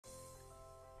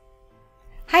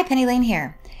Hi, Penny Lane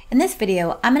here. In this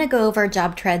video, I'm going to go over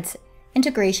JobTread's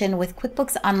integration with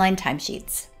QuickBooks Online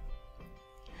timesheets.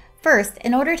 First,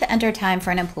 in order to enter time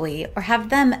for an employee or have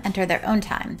them enter their own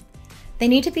time, they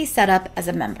need to be set up as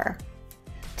a member.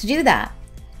 To do that,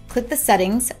 click the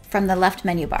Settings from the left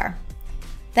menu bar,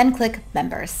 then click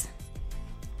Members.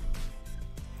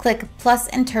 Click Plus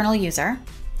Internal User,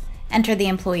 enter the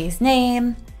employee's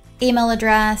name, email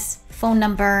address, phone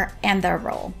number, and their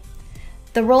role.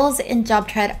 The roles in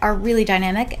JobTread are really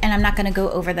dynamic, and I'm not going to go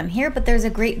over them here, but there's a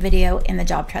great video in the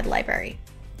JobTread library.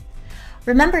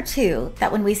 Remember too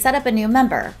that when we set up a new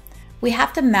member, we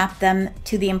have to map them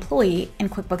to the employee in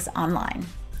QuickBooks Online.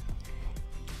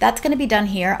 That's going to be done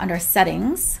here under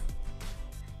Settings,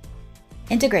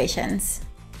 Integrations,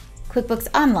 QuickBooks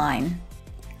Online,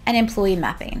 and Employee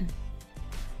Mapping.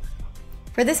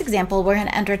 For this example, we're going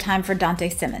to enter time for Dante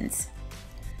Simmons.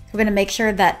 We're going to make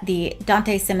sure that the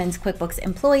Dante Simmons QuickBooks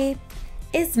employee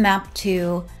is mapped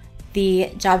to the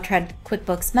JobTread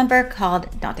QuickBooks member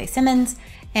called Dante Simmons,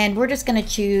 and we're just going to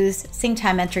choose Sync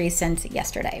Time Entry since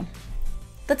yesterday.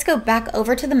 Let's go back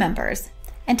over to the members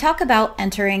and talk about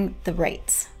entering the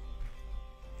rates.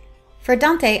 For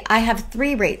Dante, I have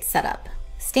 3 rates set up: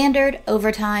 standard,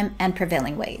 overtime, and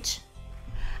prevailing wage.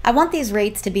 I want these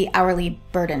rates to be hourly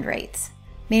burdened rates,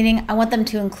 meaning I want them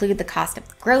to include the cost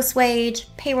of gross wage,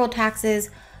 payroll taxes,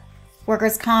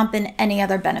 workers' comp, and any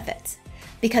other benefits,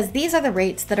 because these are the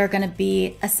rates that are going to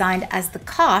be assigned as the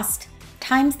cost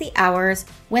times the hours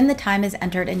when the time is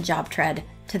entered in JobTread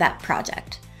to that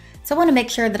project. So I want to make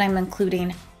sure that I'm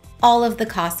including all of the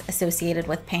costs associated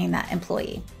with paying that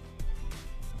employee.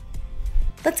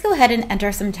 Let's go ahead and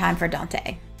enter some time for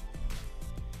Dante.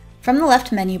 From the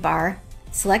left menu bar,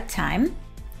 select Time,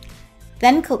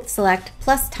 then select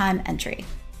Plus Time Entry.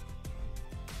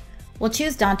 We'll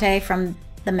choose Dante from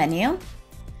the menu,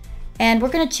 and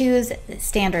we're going to choose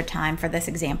Standard Time for this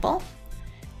example,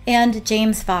 and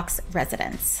James Fox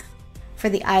Residence. For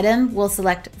the item, we'll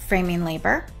select Framing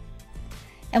Labor,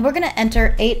 and we're going to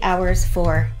enter 8 hours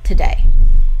for today.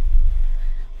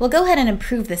 We'll go ahead and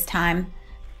approve this time.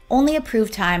 Only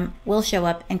approved time will show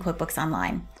up in QuickBooks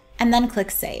Online, and then click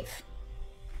Save.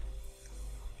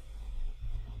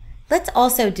 Let's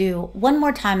also do one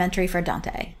more time entry for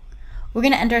Dante. We're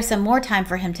going to enter some more time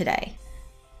for him today,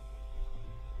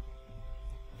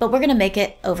 but we're going to make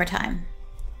it overtime.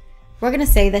 We're going to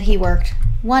say that he worked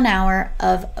 1 hour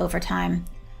of overtime.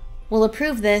 We'll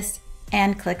approve this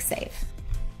and click Save.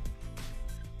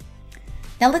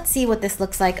 Now let's see what this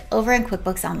looks like over in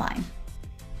QuickBooks Online.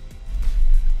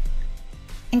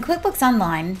 In QuickBooks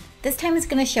Online, this time is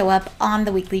going to show up on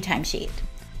the weekly timesheet.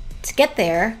 To get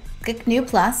there, click New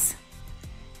Plus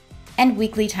and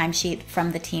Weekly Timesheet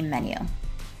from the Team menu.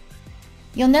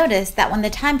 You'll notice that when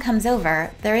the time comes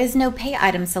over, there is no pay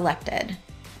item selected.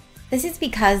 This is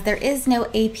because there is no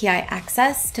API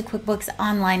access to QuickBooks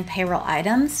Online payroll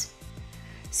items.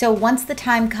 So once the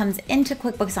time comes into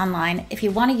QuickBooks Online, if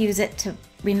you want to use it to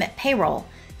remit payroll,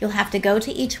 you'll have to go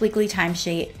to each weekly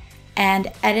timesheet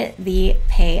and edit the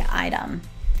pay item.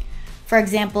 For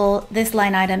example, this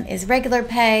line item is regular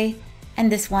pay,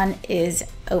 and this one is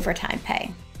overtime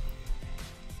pay.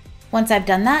 Once I've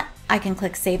done that, I can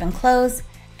click Save and Close,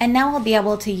 and now I'll be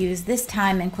able to use this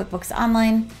time in QuickBooks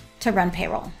Online to run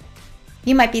payroll.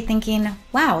 You might be thinking,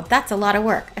 wow, that's a lot of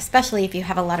work, especially if you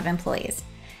have a lot of employees.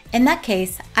 In that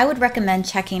case, I would recommend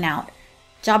checking out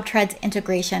JobTread's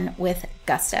integration with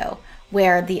Gusto,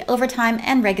 where the overtime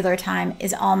and regular time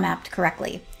is all mapped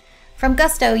correctly. From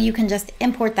Gusto, you can just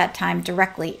import that time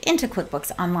directly into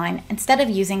QuickBooks Online instead of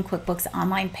using QuickBooks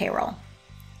Online Payroll.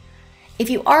 If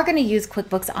you are going to use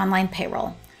QuickBooks Online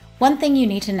Payroll, one thing you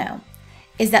need to know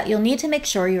is that you'll need to make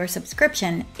sure your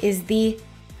subscription is the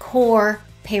core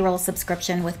payroll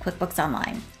subscription with QuickBooks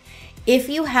Online. If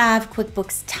you have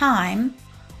QuickBooks Time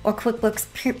or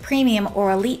QuickBooks Premium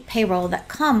or Elite Payroll that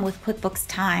come with QuickBooks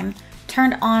Time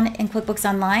turned on in QuickBooks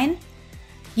Online,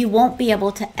 you won't be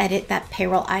able to edit that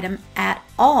payroll item at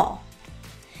all.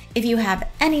 If you have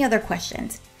any other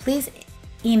questions, please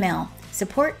email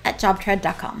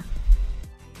support@jobtread.com.